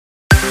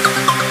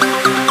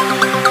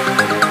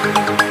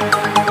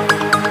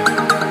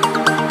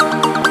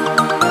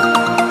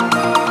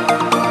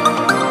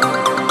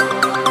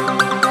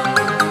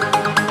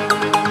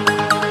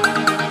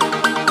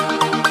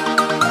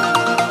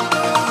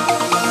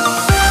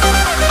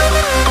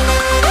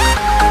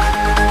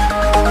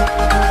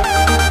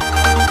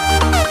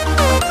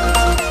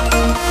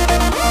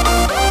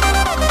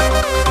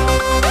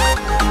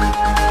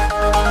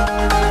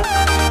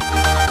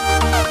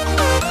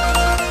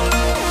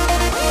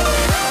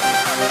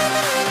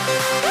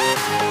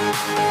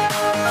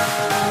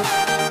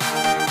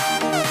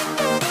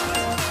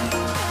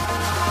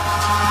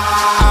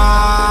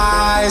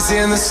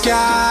in the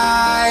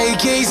sky,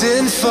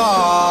 gazing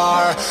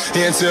far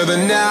into the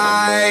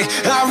night.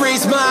 I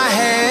raise my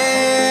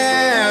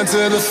hand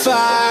to the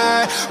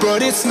fire,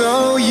 but it's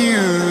no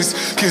use,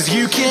 'cause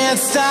you can't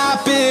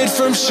stop it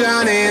from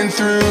shining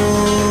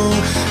through.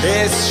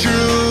 It's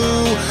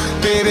true,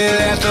 baby,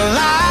 let the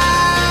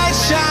light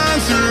shine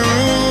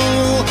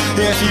through.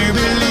 If you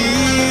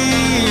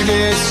believe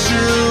it's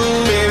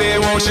true, baby,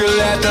 won't you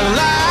let the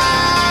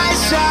light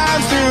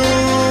shine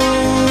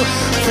through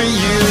for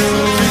you,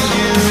 for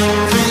you,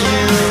 for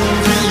you,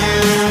 for you, for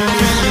you,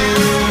 for you,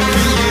 for you,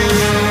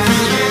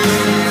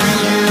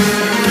 for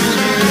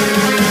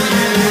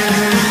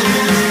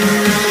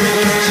you,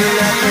 won't you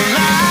let the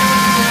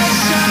light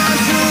shine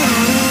through?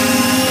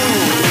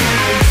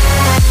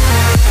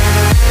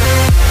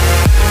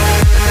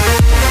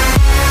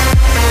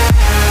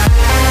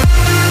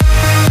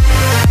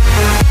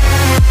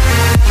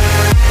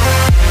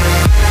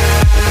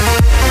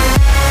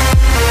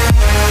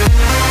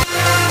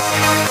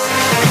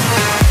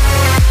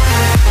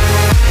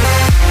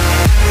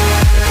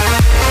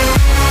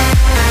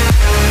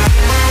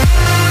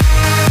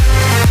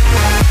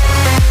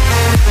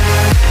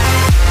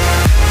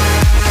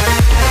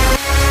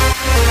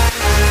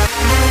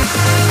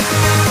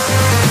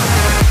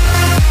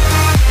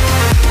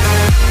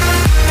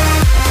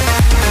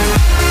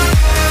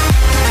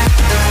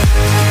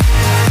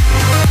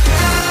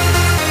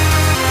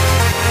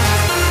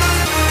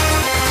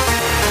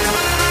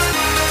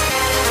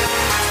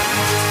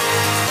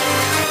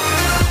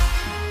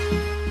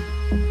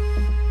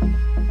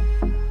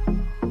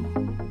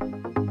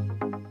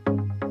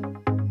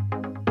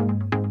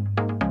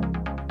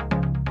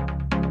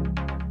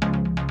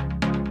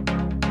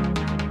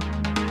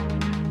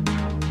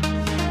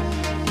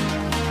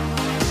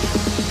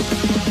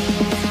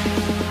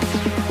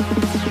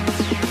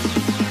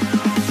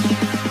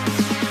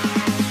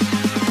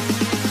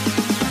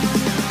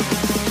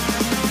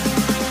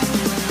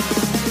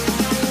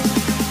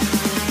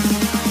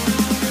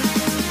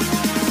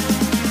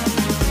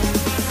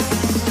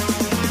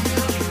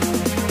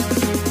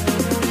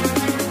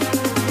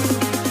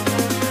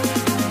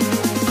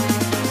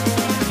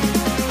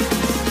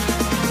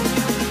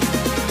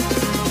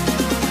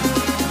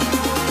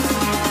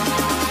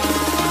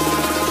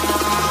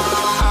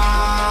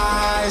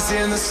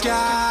 In the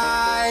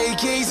sky,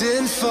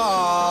 gazing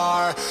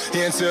far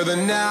into the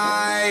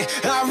night.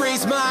 I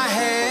raise my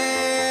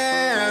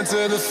hand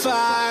to the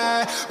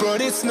fire,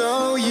 but it's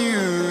no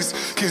use,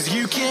 'cause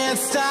you can't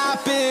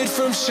stop it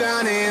from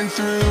shining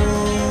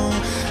through.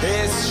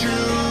 It's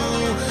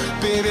true,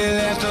 baby,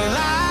 let the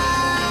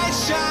light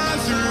shine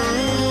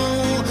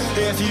through.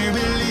 If you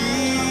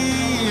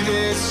believe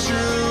it's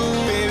true,